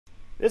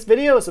This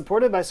video is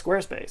supported by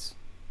Squarespace.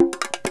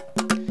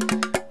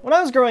 When I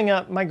was growing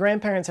up, my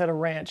grandparents had a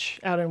ranch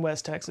out in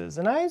West Texas,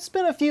 and I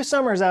spent a few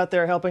summers out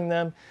there helping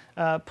them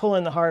pull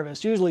in the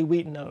harvest, usually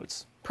wheat and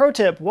oats. Pro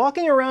tip,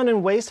 walking around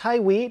in waist-high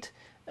wheat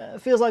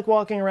feels like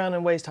walking around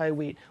in waist-high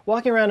wheat.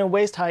 Walking around in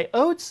waist-high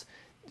oats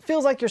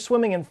feels like you're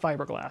swimming in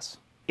fiberglass.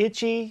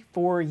 Itchy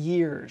for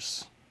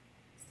years.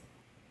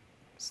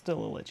 Still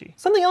a little itchy.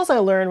 Something else I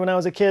learned when I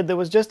was a kid that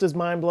was just as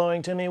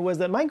mind-blowing to me was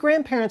that my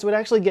grandparents would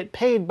actually get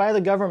paid by the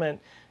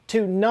government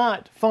to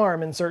not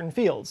farm in certain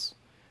fields.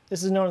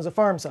 This is known as a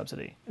farm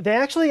subsidy. They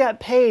actually got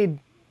paid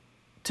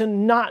to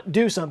not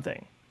do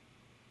something.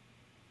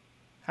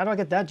 How do I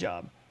get that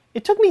job?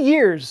 It took me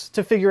years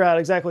to figure out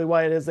exactly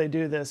why it is they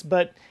do this,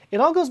 but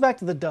it all goes back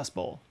to the Dust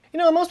Bowl. You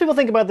know, most people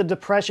think about the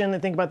Depression, they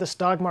think about the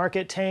stock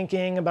market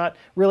tanking, about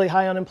really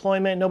high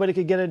unemployment, nobody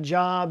could get a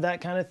job,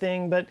 that kind of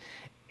thing, but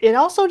it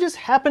also just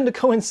happened to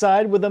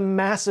coincide with a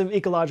massive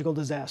ecological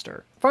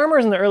disaster.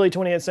 Farmers in the early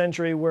 20th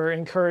century were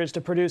encouraged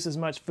to produce as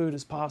much food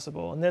as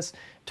possible, and this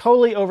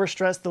totally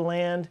overstressed the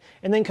land,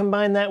 and then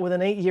combine that with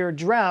an 8-year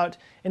drought,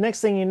 and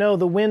next thing you know,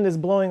 the wind is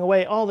blowing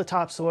away all the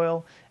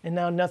topsoil, and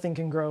now nothing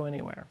can grow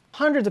anywhere.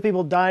 Hundreds of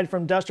people died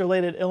from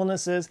dust-related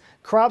illnesses,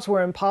 crops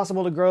were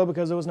impossible to grow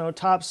because there was no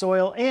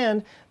topsoil,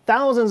 and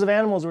thousands of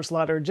animals were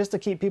slaughtered just to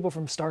keep people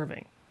from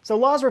starving. So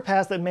laws were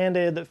passed that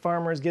mandated that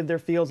farmers give their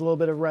fields a little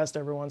bit of rest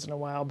every once in a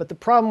while. But the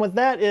problem with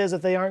that is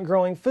if they aren't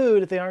growing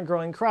food, if they aren't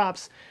growing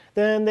crops,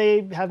 then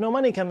they have no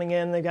money coming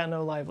in, they've got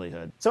no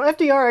livelihood. So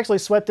FDR actually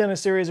swept in a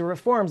series of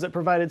reforms that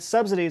provided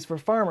subsidies for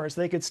farmers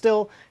so they could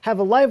still have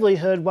a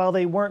livelihood while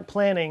they weren't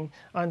planting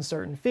on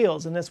certain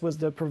fields. And this was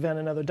to prevent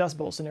another Dust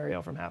Bowl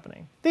scenario from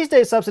happening. These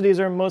days, subsidies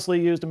are mostly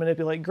used to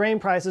manipulate grain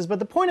prices, but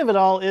the point of it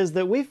all is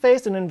that we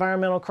faced an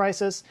environmental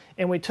crisis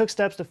and we took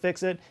steps to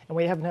fix it, and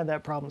we haven't had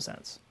that problem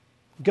since.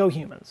 Go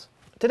humans.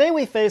 Today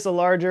we face a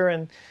larger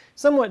and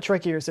somewhat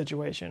trickier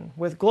situation.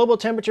 With global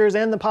temperatures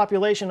and the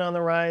population on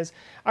the rise,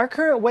 our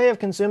current way of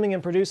consuming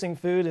and producing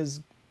food is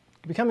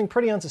becoming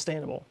pretty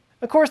unsustainable.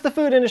 Of course, the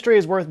food industry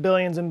is worth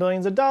billions and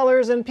billions of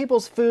dollars, and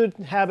people's food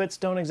habits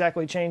don't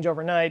exactly change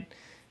overnight.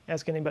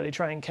 Ask anybody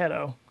trying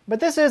keto. But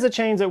this is a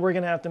change that we're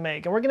going to have to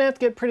make, and we're going to have to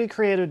get pretty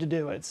creative to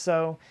do it.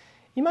 So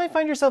you might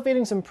find yourself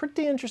eating some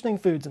pretty interesting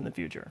foods in the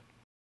future.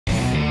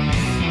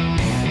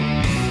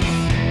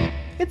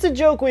 It's a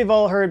joke we've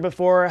all heard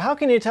before. How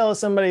can you tell if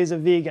somebody's a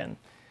vegan?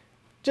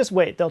 Just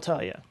wait, they'll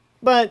tell you.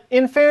 But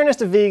in fairness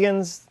to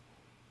vegans,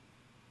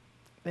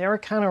 they are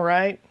kind of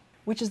right,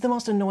 which is the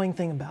most annoying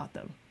thing about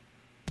them.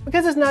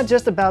 Because it's not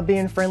just about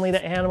being friendly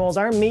to animals,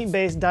 our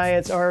meat-based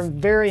diets are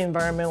very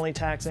environmentally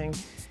taxing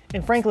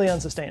and frankly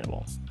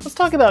unsustainable. Let's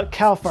talk about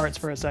cow farts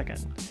for a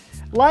second.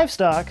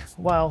 Livestock,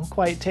 while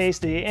quite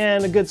tasty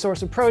and a good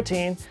source of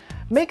protein,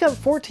 make up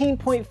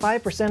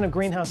 14.5% of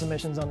greenhouse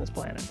emissions on this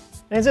planet.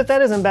 And as if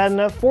that isn't bad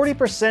enough,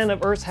 40%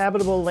 of Earth's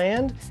habitable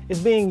land is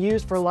being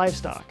used for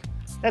livestock.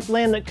 That's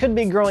land that could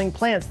be growing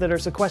plants that are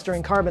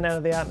sequestering carbon out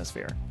of the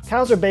atmosphere.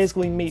 Cows are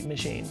basically meat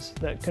machines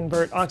that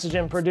convert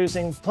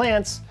oxygen-producing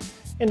plants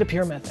into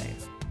pure methane.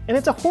 And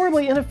it's a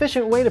horribly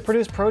inefficient way to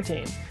produce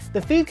protein.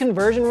 The feed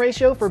conversion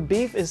ratio for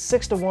beef is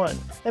 6:1.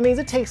 That means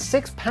it takes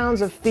 6 pounds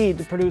of feed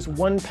to produce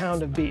 1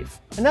 pound of beef.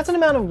 And that's an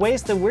amount of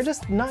waste that we're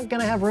just not going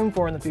to have room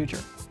for in the future.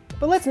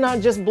 But let's not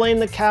just blame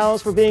the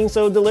cows for being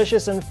so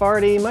delicious and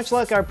farty. Much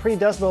like our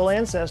pre-Dust Bowl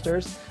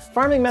ancestors,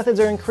 farming methods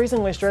are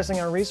increasingly stressing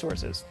our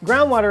resources.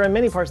 Groundwater in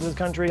many parts of this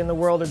country and the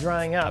world are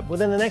drying up.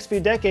 Within the next few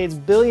decades,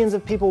 billions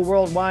of people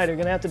worldwide are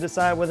going to have to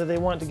decide whether they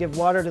want to give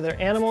water to their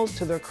animals,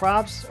 to their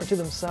crops, or to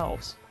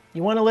themselves.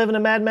 You want to live in a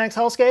Mad Max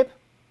hellscape?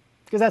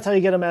 Because that's how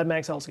you get a Mad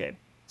Max hellscape.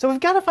 So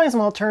we've got to find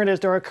some alternatives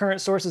to our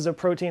current sources of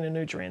protein and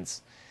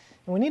nutrients.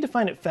 And we need to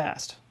find it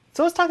fast.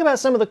 So let's talk about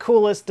some of the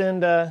coolest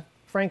and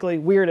frankly,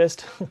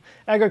 weirdest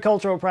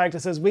agricultural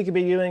practices we could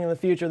be doing in the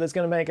future that's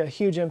going to make a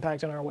huge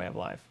impact on our way of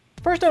life.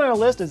 First on our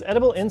list is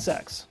edible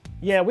insects.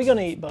 Yeah, we're going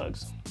to eat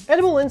bugs.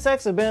 Edible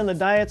insects have been in the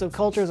diets of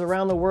cultures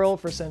around the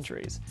world for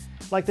centuries,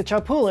 like the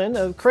chapulin,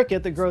 a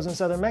cricket that grows in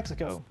southern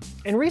Mexico.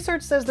 And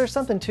research says there's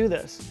something to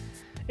this.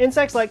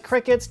 Insects like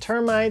crickets,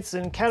 termites,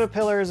 and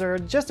caterpillars are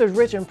just as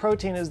rich in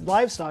protein as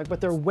livestock, but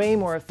they're way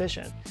more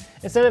efficient.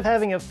 Instead of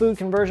having a food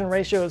conversion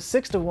ratio of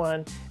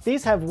 6:1,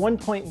 these have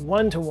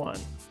 1.1:1.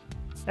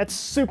 That's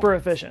super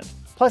efficient.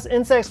 Plus,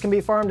 insects can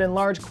be farmed in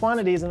large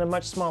quantities in a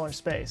much smaller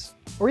space.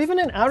 Or even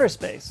in outer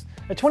space.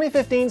 A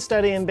 2015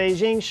 study in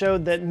Beijing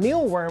showed that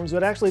mealworms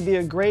would actually be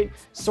a great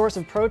source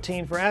of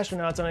protein for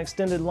astronauts on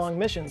extended long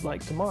missions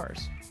like to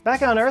Mars.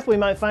 Back on Earth, we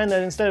might find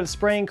that instead of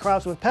spraying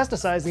crops with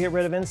pesticides to get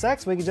rid of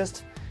insects, we could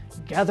just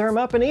gather them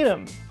up and eat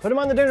them. Put them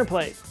on the dinner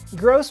plate.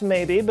 Gross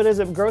maybe, but is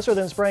it grosser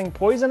than spraying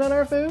poison on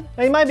our food?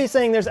 Now you might be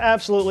saying there's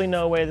absolutely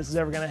no way this is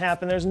ever going to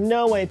happen. There's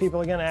no way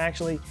people are going to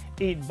actually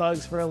eat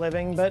bugs for a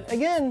living. But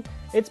again,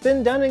 it's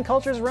been done in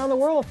cultures around the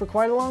world for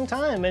quite a long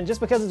time. And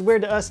just because it's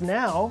weird to us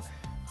now,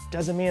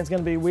 doesn't mean it's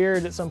going to be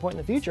weird at some point in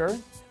the future.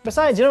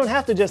 Besides, you don't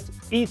have to just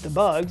eat the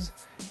bugs.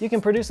 You can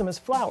produce them as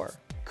flour.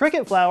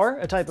 Cricket flour,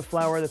 a type of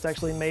flour that's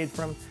actually made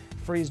from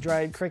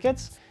freeze-dried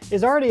crickets,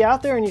 is already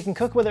out there and you can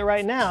cook with it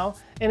right now.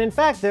 And in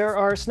fact, there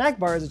are snack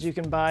bars that you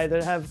can buy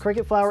that have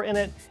cricket flour in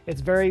it.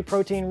 It's very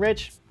protein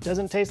rich,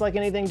 doesn't taste like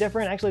anything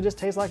different, actually just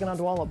tastes like an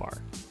Odwalla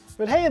bar.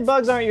 But hey, if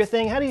bugs aren't your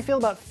thing, how do you feel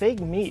about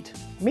fake meat?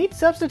 Meat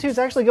substitutes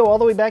actually go all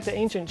the way back to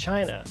ancient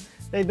China.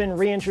 They've been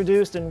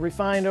reintroduced and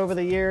refined over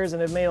the years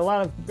and have made a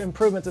lot of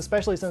improvements,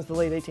 especially since the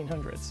late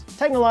 1800s.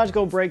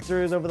 Technological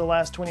breakthroughs over the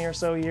last 20 or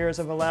so years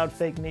have allowed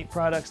fake meat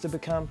products to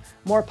become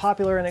more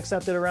popular and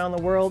accepted around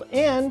the world,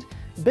 and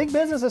big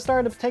business has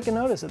started to take a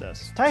notice of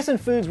this. Tyson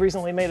Foods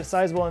recently made a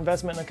sizable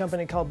investment in a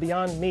company called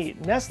Beyond Meat.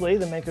 Nestle,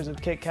 the makers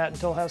of Kit Kat and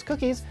Toll House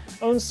cookies,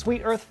 owns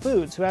Sweet Earth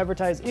Foods, who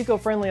advertise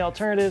eco-friendly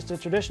alternatives to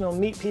traditional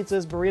meat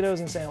pizzas, burritos,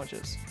 and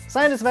sandwiches.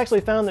 Scientists have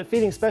actually found that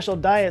feeding special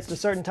diets to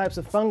certain types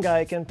of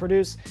fungi can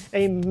produce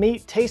a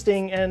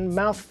meat-tasting and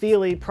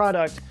mouth-feely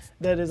product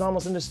that is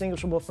almost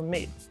indistinguishable from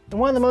meat. And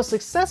one of the most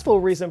successful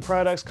recent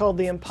products, called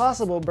the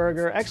Impossible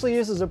Burger, actually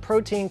uses a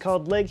protein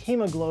called leg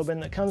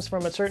hemoglobin that comes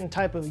from a certain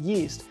type of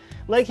yeast.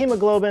 Leg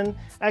hemoglobin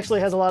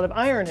actually has a lot of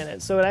iron in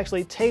it, so it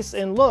actually tastes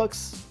and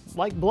looks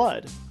like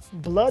blood.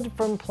 Blood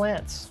from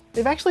plants.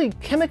 They've actually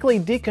chemically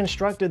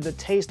deconstructed the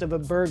taste of a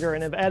burger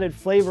and have added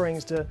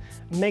flavorings to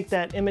make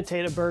that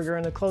imitate a burger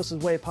in the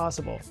closest way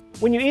possible.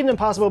 When you eat an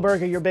Impossible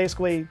Burger, you're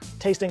basically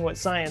tasting what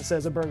science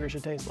says a burger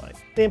should taste like.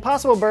 The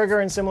Impossible Burger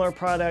and similar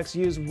products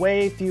use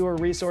way fewer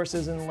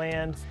resources and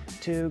land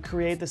to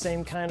create the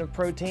same kind of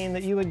protein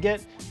that you would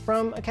get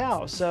from a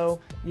cow, so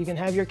you can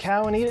have your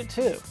cow and eat it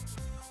too.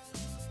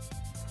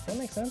 Does that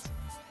make sense?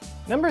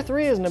 Number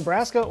 3 is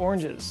Nebraska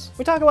oranges.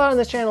 We talk a lot on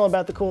this channel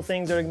about the cool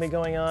things that are going to be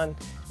going on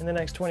in the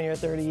next 20 or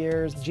 30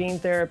 years. Gene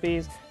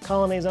therapies,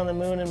 colonies on the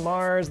moon and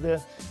Mars,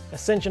 the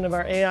ascension of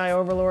our AI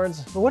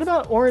overlords. But what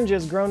about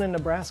oranges grown in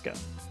Nebraska?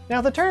 Now,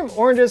 if the term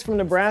oranges from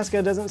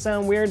Nebraska doesn't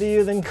sound weird to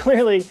you, then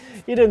clearly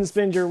you didn't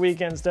spend your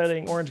weekend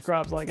studying orange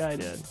crops like I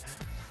did.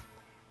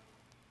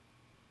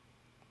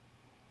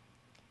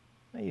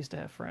 I used to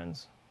have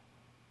friends.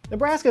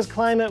 Nebraska's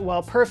climate,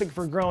 while perfect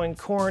for growing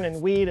corn and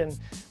wheat and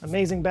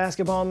amazing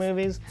basketball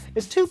movies,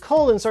 is too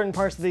cold in certain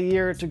parts of the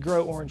year to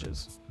grow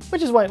oranges,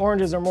 which is why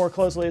oranges are more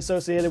closely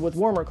associated with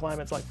warmer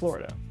climates like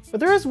Florida. But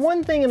there is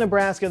one thing in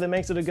Nebraska that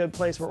makes it a good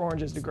place for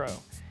oranges to grow,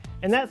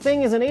 and that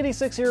thing is an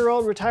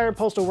 86-year-old retired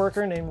postal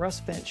worker named Russ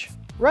Finch.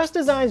 Russ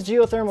designs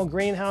geothermal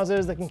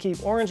greenhouses that can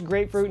keep orange,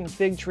 grapefruit, and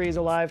fig trees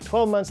alive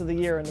 12 months of the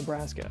year in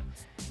Nebraska.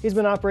 He's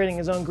been operating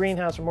his own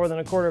greenhouse for more than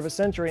a quarter of a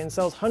century and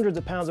sells hundreds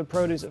of pounds of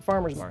produce at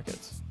farmers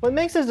markets. What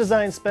makes his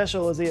design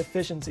special is the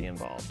efficiency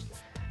involved.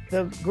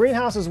 The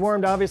greenhouse is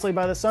warmed obviously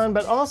by the sun,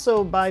 but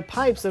also by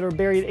pipes that are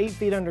buried 8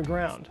 feet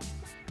underground.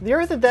 The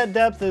earth at that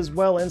depth is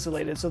well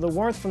insulated, so the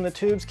warmth from the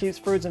tubes keeps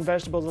fruits and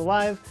vegetables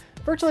alive,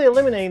 virtually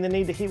eliminating the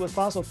need to heat with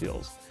fossil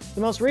fuels.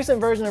 The most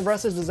recent version of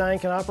Russ's design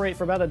can operate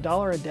for about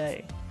 $1 a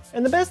day.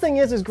 And the best thing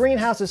is his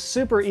greenhouse is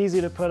super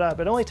easy to put up.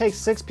 It only takes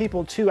 6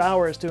 people 2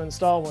 hours to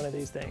install one of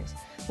these things,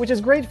 which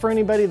is great for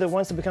anybody that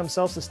wants to become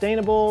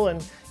self-sustainable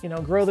and,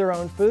 grow their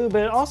own food,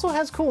 but it also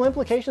has cool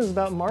implications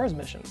about Mars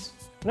missions.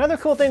 Another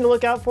cool thing to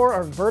look out for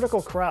are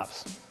vertical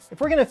crops.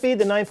 If we're going to feed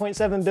the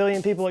 9.7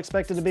 billion people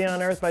expected to be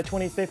on Earth by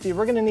 2050,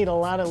 we're going to need a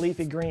lot of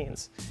leafy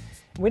greens.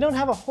 We don't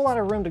have a whole lot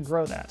of room to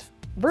grow that.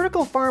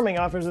 Vertical farming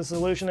offers a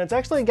solution that's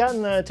actually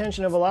gotten the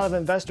attention of a lot of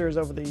investors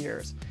over the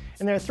years,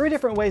 and there are 3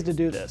 different ways to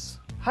do this.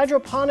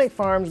 Hydroponic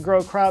farms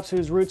grow crops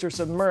whose roots are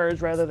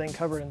submerged rather than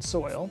covered in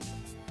soil.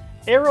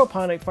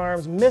 Aeroponic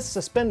farms mist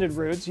suspended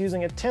roots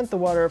using 1/10 the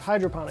water of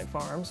hydroponic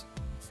farms.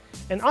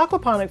 And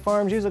aquaponic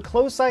farms use a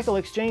closed cycle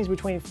exchange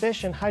between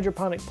fish and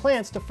hydroponic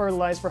plants to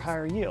fertilize for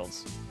higher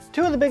yields.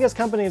 2 of the biggest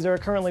companies that are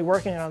currently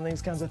working on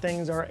these kinds of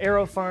things are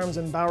Aero Farms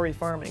and Bowery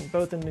Farming,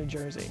 both in New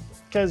Jersey.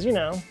 Because,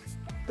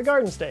 the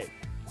Garden State.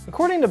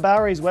 According to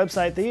Bowery's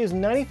website, they use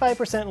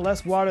 95%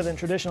 less water than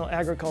traditional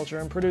agriculture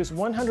and produce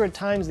 100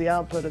 times the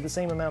output of the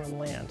same amount of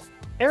land.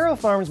 Aero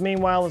Farms,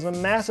 meanwhile, is a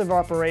massive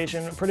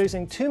operation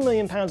producing 2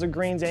 million pounds of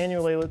greens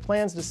annually with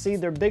plans to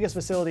seed their biggest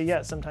facility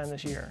yet sometime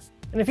this year.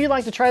 And if you'd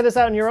like to try this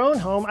out in your own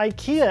home,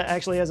 IKEA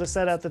actually has a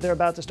setup that they're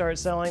about to start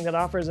selling that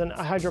offers a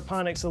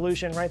hydroponic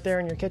solution right there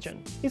in your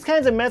kitchen. These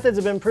kinds of methods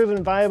have been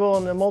proven viable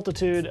in a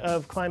multitude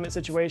of climate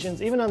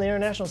situations, even on the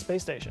International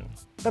Space Station.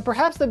 But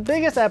perhaps the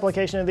biggest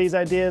application of these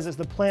ideas is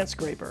the plant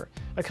scraper,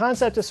 a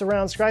concept to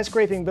surround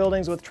skyscraping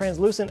buildings with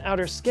translucent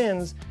outer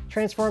skins,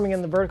 transforming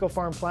into vertical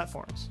farm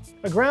platforms.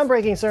 A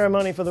groundbreaking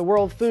ceremony for the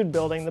World Food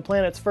Building, the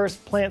planet's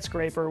first plant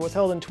scraper, was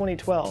held in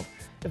 2012.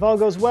 If all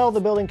goes well,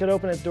 the building could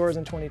open its doors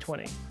in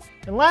 2020.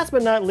 And last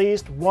but not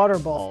least, water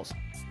balls.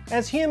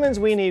 As humans,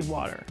 we need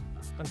water.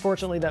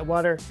 Unfortunately, that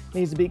water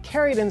needs to be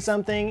carried in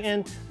something,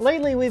 and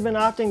lately we've been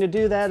opting to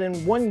do that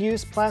in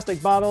one-use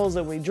plastic bottles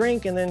that we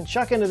drink and then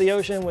chuck into the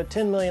ocean with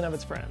 10 million of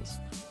its friends.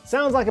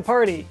 Sounds like a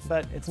party,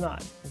 but it's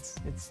not. It's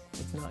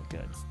not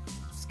good.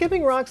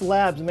 Skipping Rocks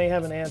Labs may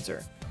have an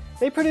answer.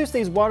 They produce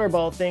these water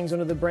ball things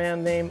under the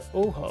brand name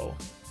Oho.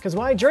 Because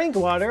why drink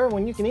water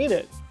when you can eat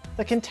it?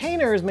 The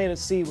container is made of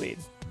seaweed.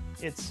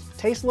 It's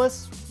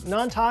tasteless,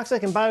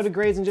 non-toxic, and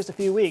biodegrades in just a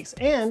few weeks,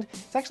 and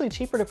it's actually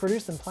cheaper to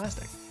produce than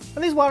plastic.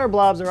 And these water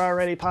blobs are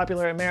already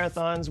popular at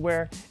marathons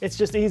where it's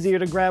just easier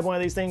to grab one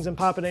of these things and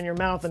pop it in your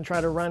mouth and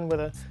try to run with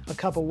a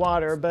cup of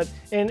water. But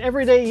in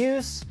everyday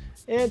use,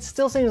 it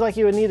still seems like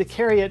you would need to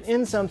carry it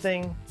in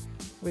something,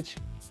 which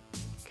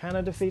kind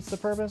of defeats the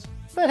purpose.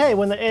 But hey,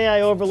 when the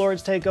AI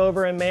overlords take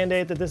over and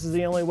mandate that this is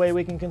the only way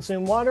we can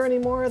consume water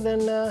anymore,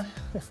 then,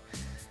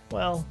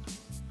 well,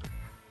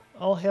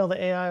 all hail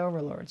the AI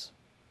overlords.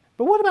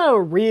 But what about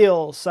a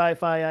real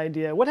sci-fi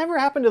idea? Whatever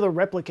happened to the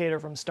replicator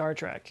from Star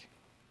Trek?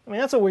 I mean,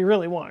 that's what we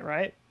really want,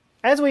 right?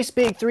 As we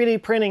speak,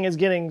 3D printing is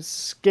getting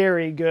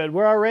scary good.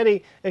 We're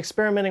already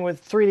experimenting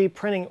with 3D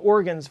printing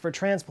organs for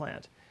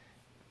transplant.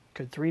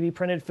 Could 3D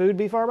printed food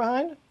be far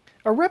behind?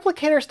 A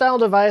replicator-style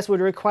device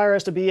would require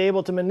us to be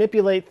able to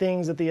manipulate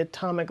things at the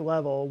atomic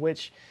level,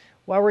 which,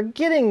 while we're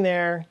getting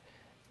there,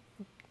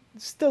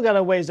 still got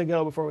a ways to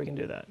go before we can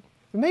do that.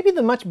 But maybe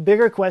the much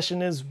bigger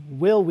question is,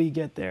 will we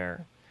get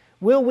there?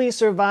 Will we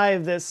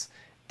survive this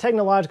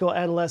technological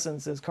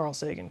adolescence, as Carl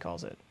Sagan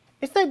calls it?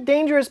 It's that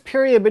dangerous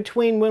period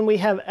between when we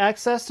have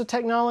access to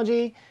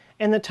technology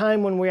and the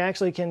time when we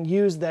actually can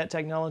use that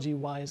technology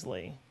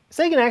wisely.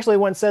 Sagan actually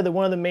once said that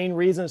one of the main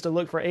reasons to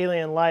look for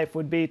alien life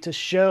would be to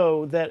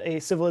show that a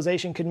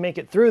civilization could make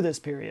it through this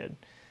period.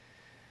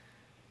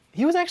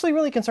 He was actually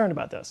really concerned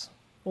about this.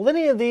 Will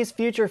any of these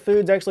future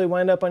foods actually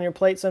wind up on your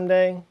plate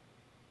someday?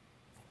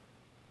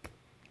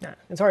 Nah,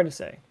 it's hard to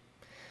say.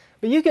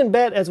 But you can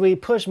bet as we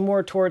push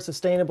more towards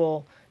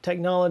sustainable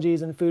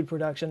technologies and food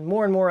production,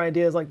 more and more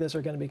ideas like this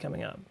are going to be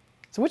coming up.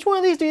 So which one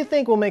of these do you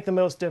think will make the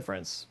most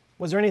difference?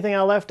 Was there anything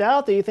I left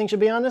out that you think should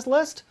be on this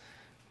list?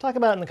 Talk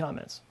about it in the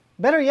comments.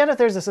 Better yet, if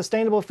there's a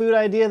sustainable food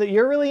idea that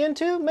you're really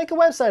into, make a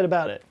website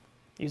about it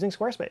using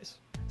Squarespace.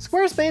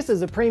 Squarespace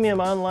is a premium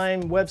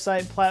online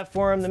website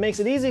platform that makes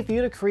it easy for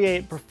you to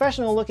create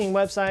professional-looking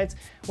websites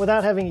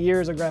without having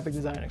years of graphic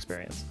design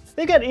experience.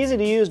 They've got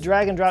easy-to-use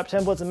drag-and-drop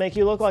templates that make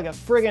you look like a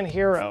friggin'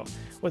 hero,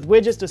 with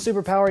widgets to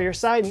superpower your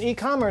site and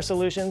e-commerce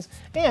solutions,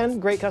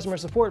 and great customer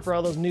support for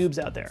all those noobs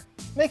out there.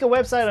 Make a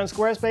website on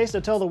Squarespace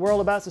to tell the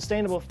world about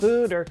sustainable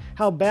food, or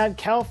how bad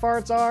cow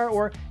farts are,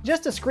 or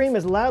just to scream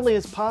as loudly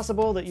as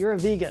possible that you're a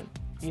vegan.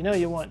 You know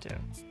you want to.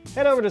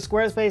 Head over to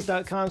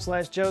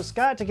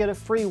squarespace.com/joescott to get a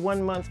free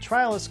 1-month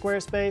trial of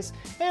Squarespace,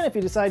 and if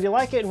you decide you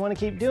like it and want to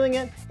keep doing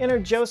it, enter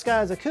JoeScott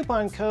as a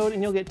coupon code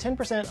and you'll get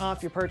 10%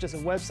 off your purchase of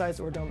websites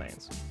or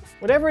domains.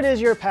 Whatever it is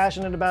you're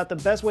passionate about, the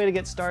best way to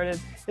get started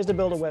is to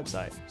build a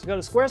website. So go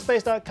to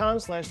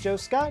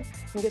squarespace.com/joescott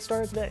and get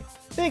started today.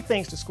 Big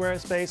thanks to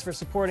Squarespace for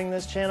supporting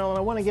this channel, and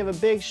I want to give a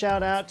big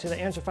shout out to the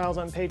Answer Files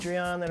on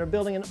Patreon that are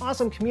building an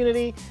awesome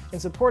community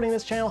and supporting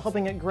this channel,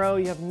 helping it grow.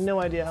 You have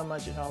no idea how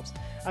much it helps.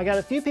 I got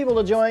a few people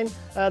to join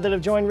that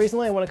have joined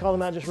recently. I want to call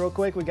them out just real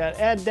quick. We got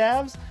Ad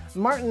Davs,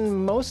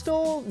 Martin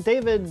Mostel,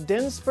 David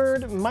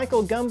Dinsford,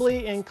 Michael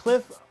Gumbly, and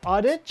Cliff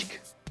Audich.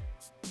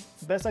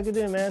 Best I could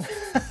do, man.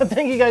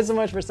 Thank you guys so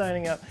much for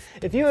signing up.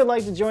 If you would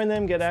like to join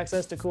them, get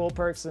access to cool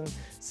perks, and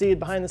see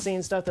behind the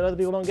scenes stuff that other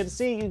people don't get to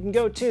see, you can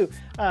go to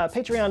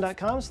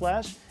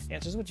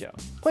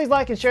patreon.com/AnswersWithJoe. Please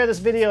like and share this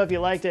video if you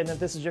liked it, and if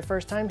this is your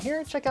first time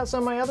here, check out some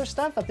of my other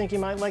stuff. I think you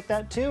might like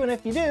that too, and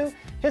if you do,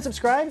 hit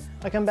subscribe.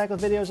 I come back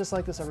with videos just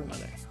like this every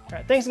Monday. All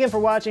right, thanks again for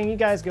watching. You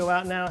guys go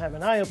out now, have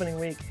an eye-opening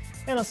week,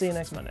 and I'll see you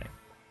next Monday.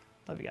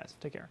 Love you guys.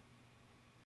 Take care.